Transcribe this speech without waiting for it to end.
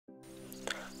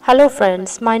Hello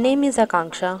friends, my name is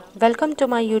Aakanksha. Welcome to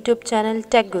my YouTube channel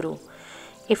Tech Guru.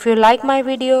 If you like my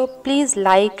video, please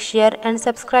like, share and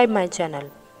subscribe my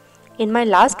channel. In my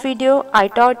last video, I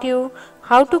taught you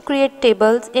how to create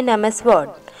tables in MS Word.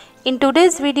 In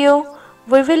today's video,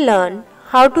 we will learn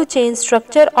how to change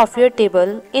structure of your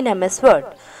table in MS Word.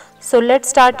 So let's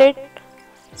start it.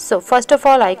 So first of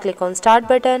all, I click on Start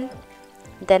button.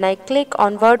 Then I click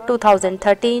on Word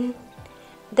 2013.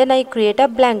 Then I create a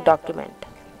blank document.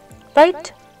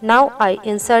 Right, now I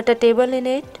insert a table in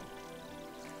it.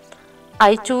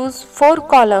 I choose 4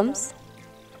 columns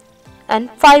and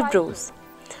 5 rows.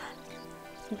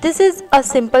 This is a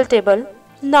simple table.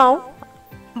 Now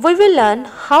we will learn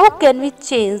how can we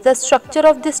change the structure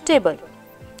of this table.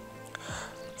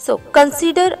 So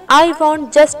consider I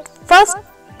want just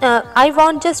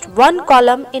one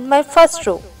column in my first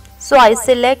row. So I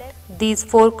select these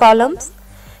 4 columns.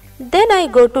 Then I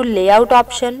go to layout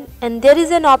option and there is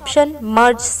an option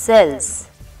merge cells.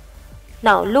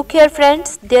 Now look here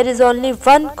friends, there is only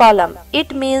one column.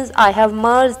 It means I have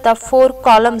merged the 4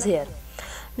 columns here.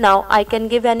 Now I can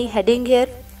give any heading here.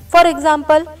 For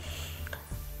example,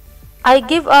 I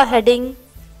give a heading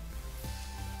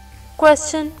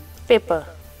question paper.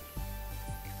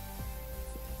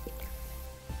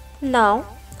 Now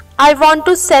I want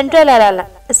to center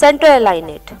align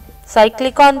it. So I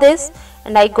click on this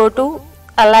and I go to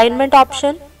alignment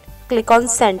option, click on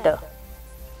center.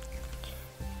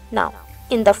 Now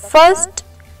in the first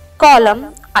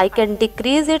column I can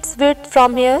decrease its width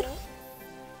from here.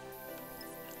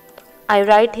 I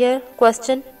write here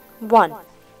question 1.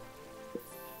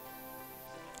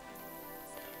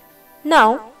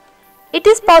 Now it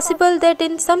is possible that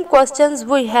in some questions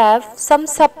we have some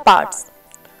subparts.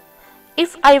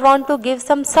 If I want to give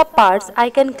some subparts,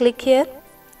 I can click here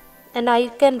and I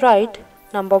can write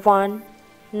number 1,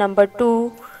 number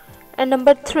 2 and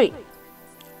number 3,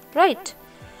 right?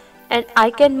 And I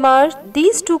can merge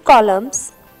these 2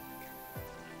 columns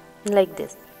like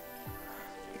this.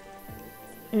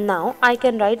 Now I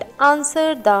can write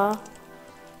answer the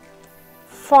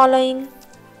following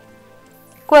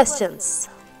questions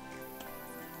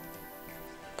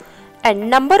and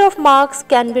number of marks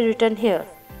can be written here.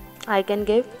 I can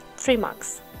give 3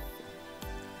 marks,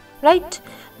 right?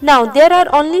 Now there are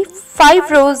only 5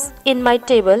 rows in my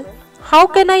table. How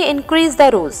can I increase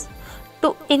the rows?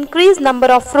 To increase number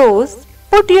of rows,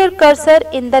 put your cursor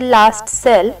in the last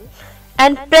cell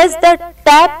and press the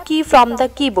tab key from the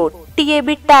keyboard,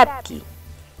 TAB tab key.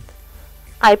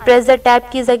 I press the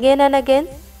tab keys again and again.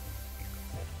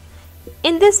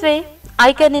 In this way,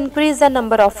 I can increase the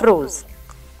number of rows.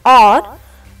 Or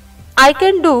I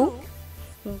can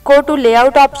go to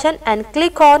layout option and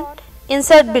click on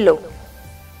insert below.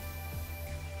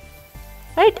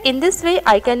 Right, in this way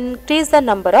I can increase the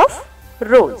number of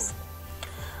rows.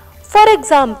 For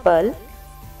example,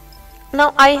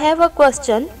 now I have a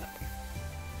question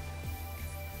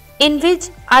in which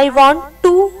I want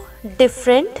 2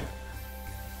 different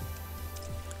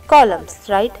columns,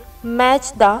 right?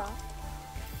 Match the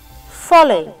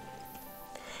following.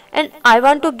 And I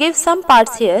want to give some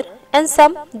parts here and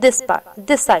some this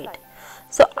side.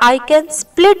 So I can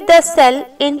split the cell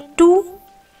in 2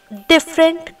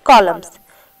 different columns.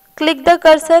 Click the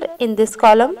cursor in this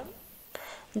column.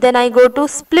 Then I go to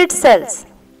split cells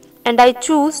and I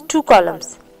choose 2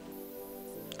 columns.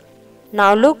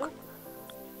 Now look,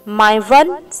 my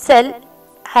one cell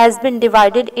has been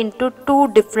divided into 2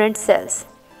 different cells.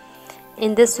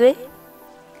 In this way,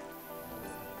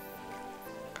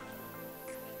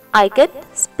 I can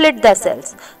split the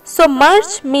cells. So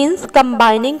merge means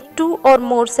combining 2 or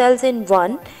more cells in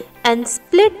one, and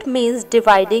split means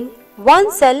dividing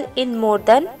one cell in more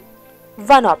than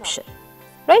one option,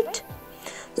 right?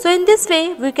 So in this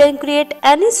way we can create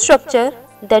any structure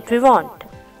that we want.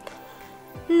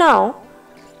 Now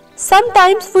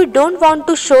sometimes we don't want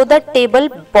to show the table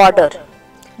border.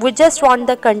 We just want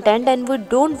the content and we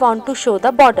don't want to show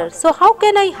the border. So how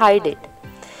can I hide it?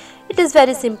 It is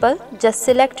very simple. Just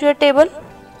select your table,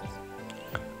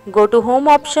 go to home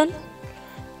option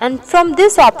and from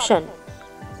this option,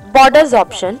 borders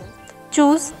option,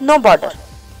 choose no border.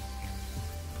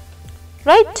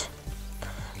 Right?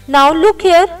 Now look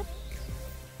here,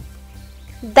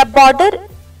 the border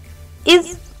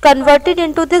is converted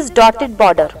into this dotted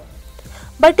border.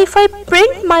 But if I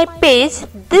print my page,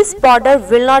 this border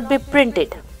will not be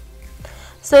printed.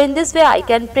 So in this way I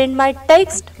can print my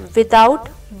text without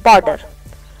border.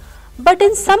 But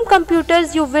in some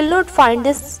computers you will not find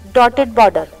this dotted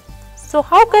border. So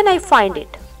how can I find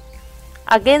it?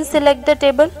 Again select the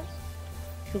table,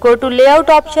 go to layout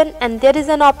option and there is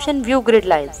an option view grid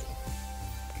lines.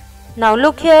 Now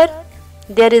look here,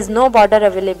 there is no border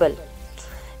available.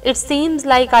 It seems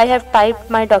like I have typed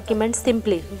my document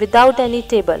simply without any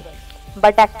table,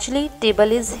 but actually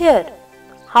table is here.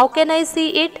 How can I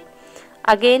see it?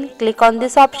 Again click on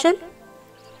this option.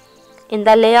 In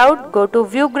the layout, go to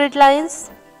view grid lines.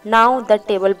 Now the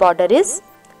table border is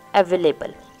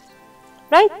available.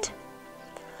 Right?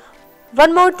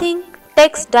 One more thing,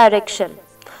 text direction.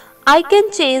 I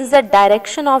can change the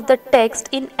direction of the text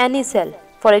in any cell.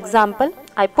 For example,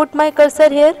 I put my cursor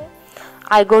here.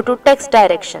 I go to text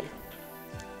direction.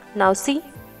 Now see,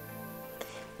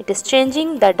 it is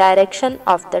changing the direction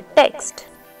of the text.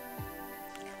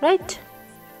 Right?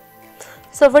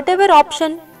 So whatever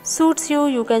option suits you,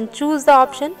 you can choose the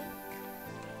option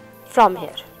from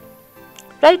here.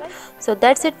 Right? So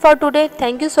that's it for today.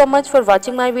 Thank you so much for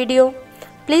watching my video.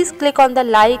 Please click on the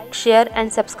like, share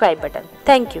and subscribe button.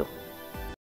 Thank you.